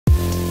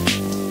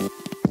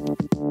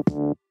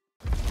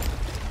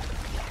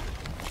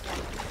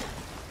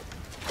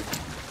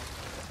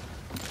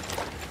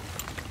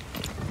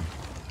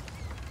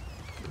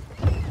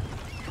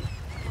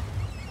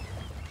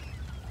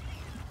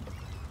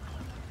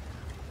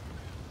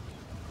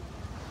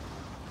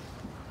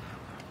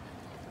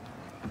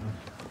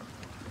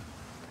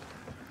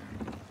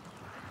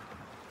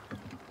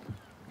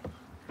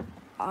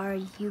Are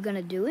you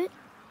gonna do it?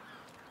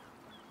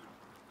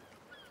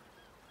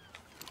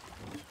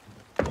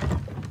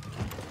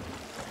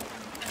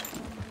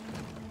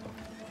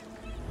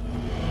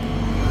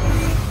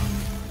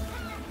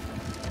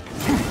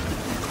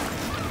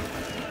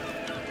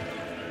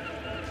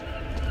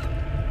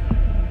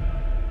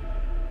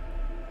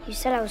 You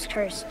said I was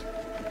cursed.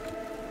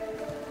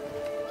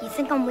 You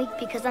think I'm weak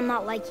because I'm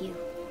not like you.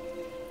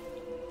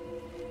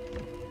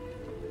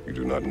 You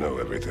do not know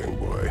everything,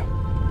 boy.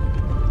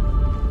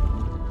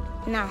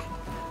 No.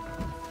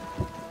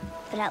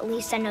 But at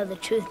least I know the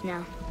truth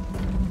now.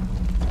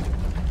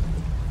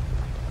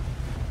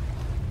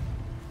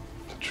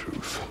 The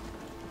truth.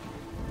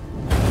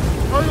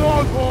 Hang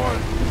on, boy!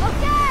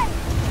 Okay!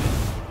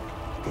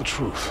 The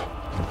truth.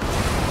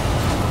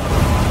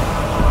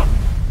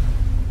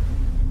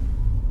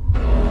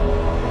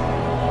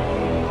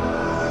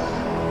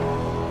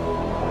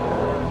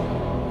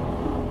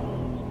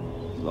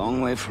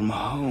 Long way from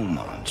home,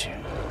 aren't you?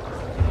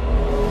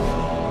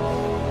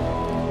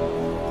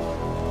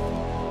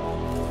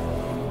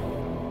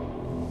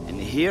 And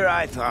here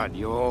I thought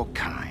your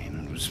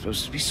kind was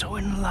supposed to be so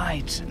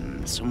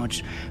enlightened, so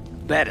much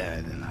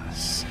better than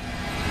us.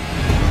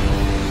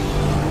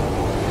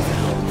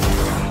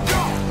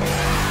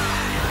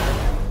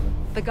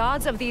 The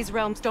gods of these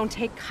realms don't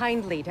take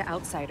kindly to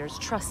outsiders,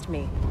 trust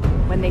me.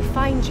 When they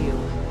find you,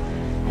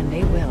 and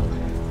they will,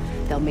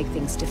 they'll make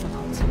things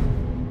difficult.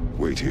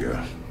 Wait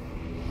here.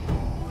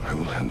 I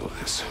will handle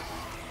this.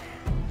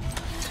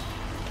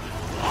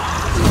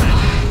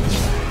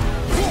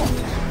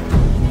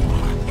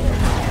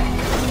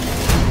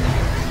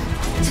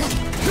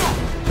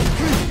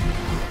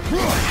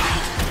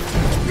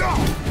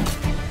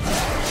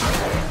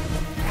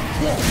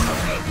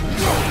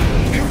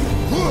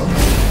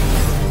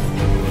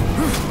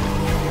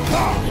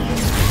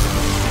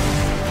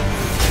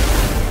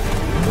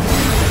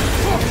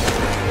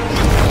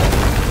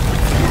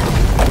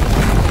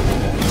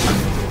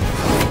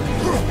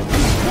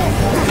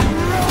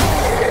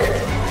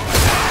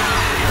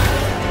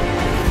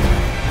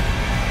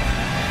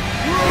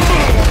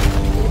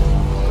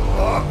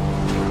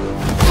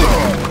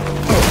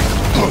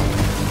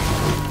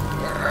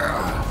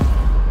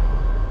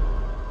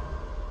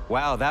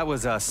 Wow, that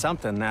was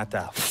something,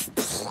 that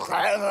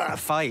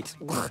fight.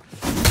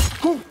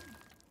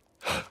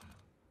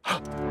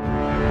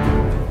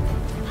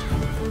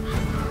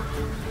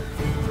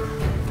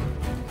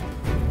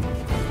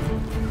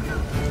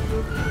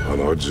 On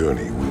our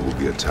journey, we will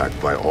be attacked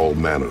by all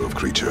manner of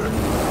creature.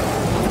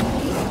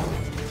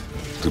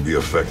 To be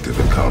effective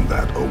in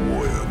combat, a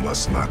warrior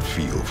must not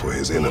feel for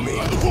his enemy.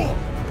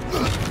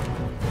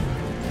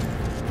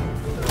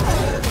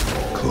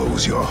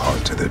 Close your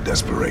heart to their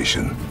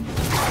desperation.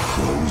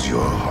 Close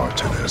your heart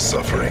to their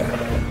suffering.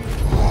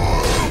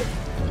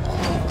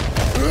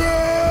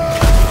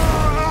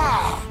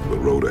 The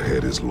road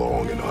ahead is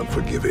long and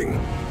unforgiving.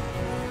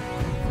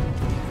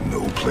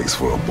 No place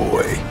for a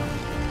boy.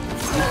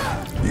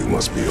 You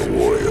must be a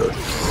warrior.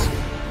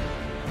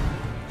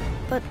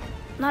 But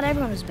not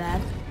everyone is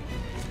bad.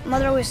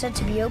 Mother always said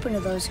to be open to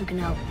those who can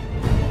help.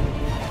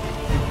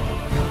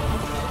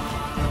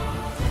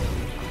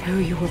 Who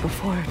you were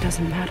before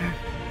doesn't matter.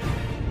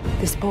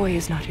 This boy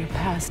is not your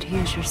past, he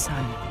is your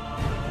son.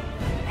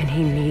 And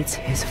he needs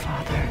his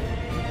father.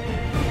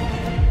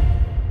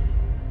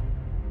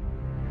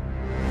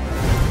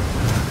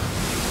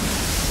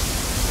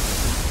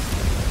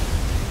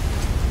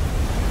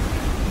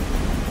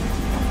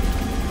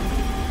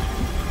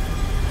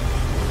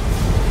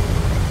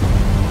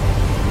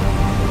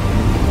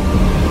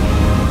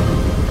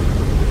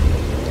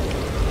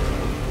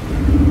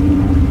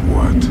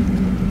 What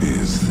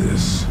is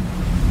this?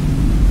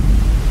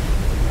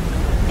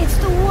 It's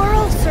the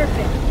world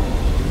serpent.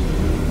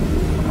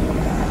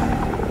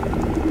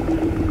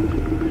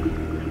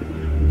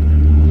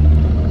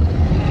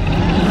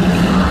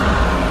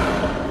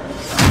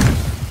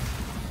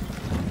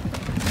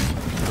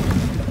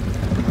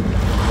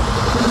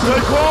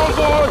 Stay calm,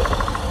 boy!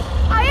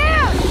 I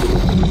am!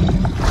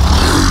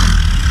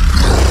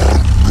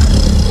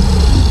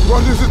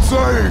 What is it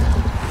saying?